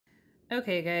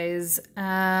Okay, guys,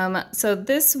 so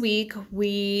this week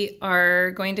we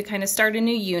are going to kind of start a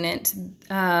new unit.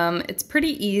 It's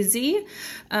pretty easy.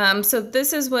 So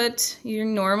this is what you're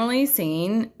normally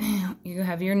seeing. You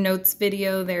have your notes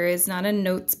video. There is not a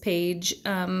notes page.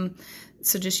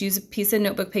 So just use a piece of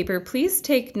notebook paper. Please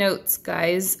take notes,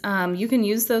 guys. You can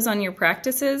use those on your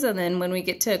practices, and then when we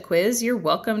get to a quiz, you're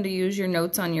welcome to use your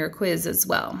notes on your quiz as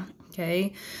well.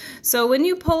 Okay, so when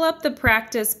you pull up the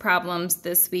practice problems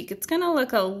this week, it's going to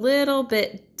look a little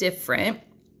bit different.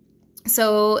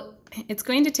 So it's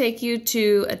going to take you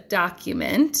to a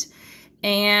document,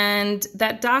 and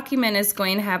that document is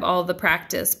going to have all the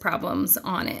practice problems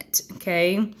on it.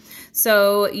 Okay,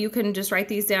 so you can just write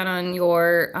these down on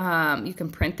your, you can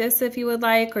print this if you would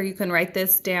like, or you can write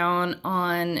this down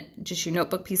on just your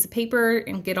notebook piece of paper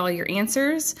and get all your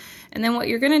answers. And then what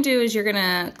you're going to do is you're going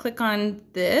to click on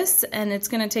this, and it's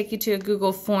going to take you to a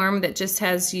Google form that just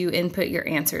has you input your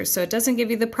answers. So it doesn't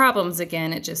give you the problems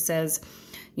again, it just says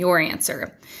your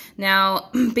answer. Now,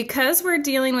 because we're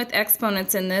dealing with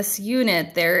exponents in this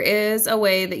unit, there is a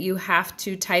way that you have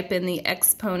to type in the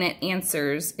exponent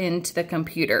answers into the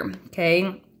computer, okay?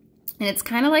 And it's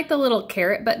kind of like the little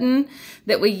caret button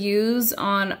that we use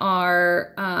on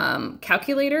our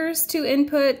calculators to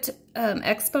input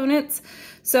exponents.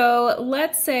 So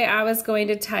let's say I was going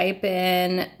to type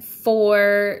in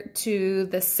 4 to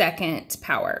the second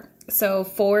power. So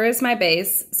 4 is my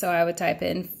base, so I would type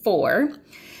in 4.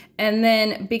 And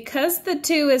then because the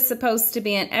 2 is supposed to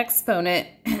be an exponent,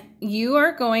 you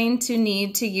are going to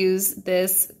need to use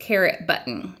this caret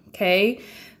button, okay?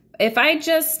 If I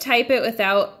just type it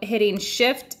without hitting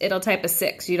shift, it'll type a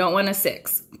 6. You don't want a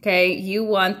 6, okay? You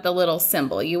want the little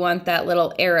symbol. You want that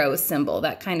little arrow symbol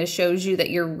that kind of shows you that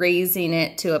you're raising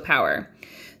it to a power.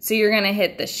 So you're gonna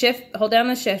hit the shift, hold down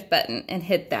the shift button and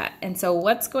hit that. And so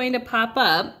what's going to pop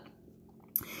up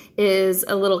is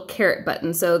a little caret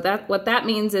button. So that what that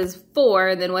means is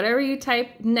 4, then whatever you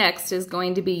type next is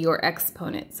going to be your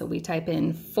exponent. So we type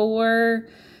in 4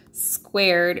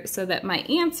 squared so that my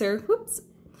answer, whoops,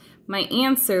 my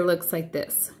answer looks like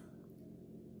this.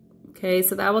 Okay,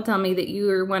 so that will tell me that you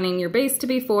are wanting your base to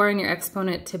be 4 and your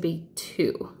exponent to be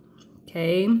 2.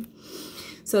 Okay,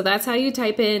 so that's how you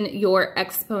type in your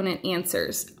exponent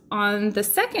answers. On the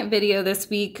second video this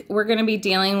week, we're going to be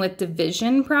dealing with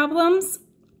division problems.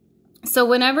 So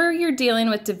whenever you're dealing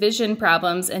with division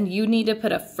problems and you need to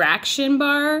put a fraction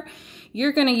bar,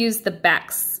 you're going to use the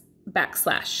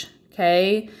backslash,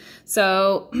 okay?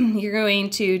 So you're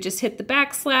going to just hit the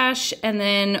backslash, and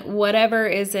then whatever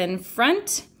is in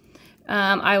front,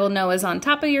 I will know is on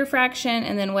top of your fraction,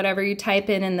 and then whatever you type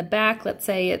in the back, let's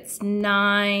say it's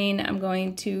 9, I'm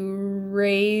going to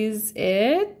raise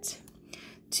it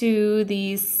to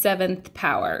the 7th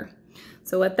power.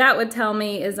 So what that would tell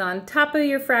me is on top of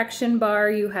your fraction bar,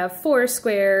 you have 4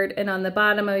 squared, and on the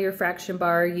bottom of your fraction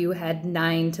bar, you had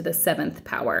 9 to the 7th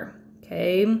power,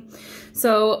 okay?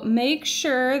 So make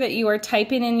sure that you are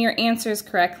typing in your answers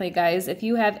correctly, guys. If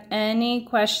you have any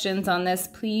questions on this,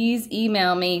 please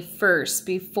email me first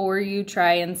before you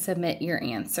try and submit your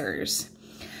answers.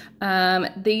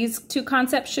 These two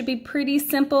concepts should be pretty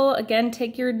simple. Again,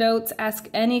 take your notes, ask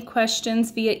any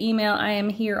questions via email. I am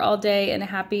here all day and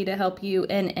happy to help you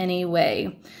in any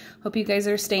way. Hope you guys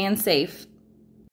are staying safe.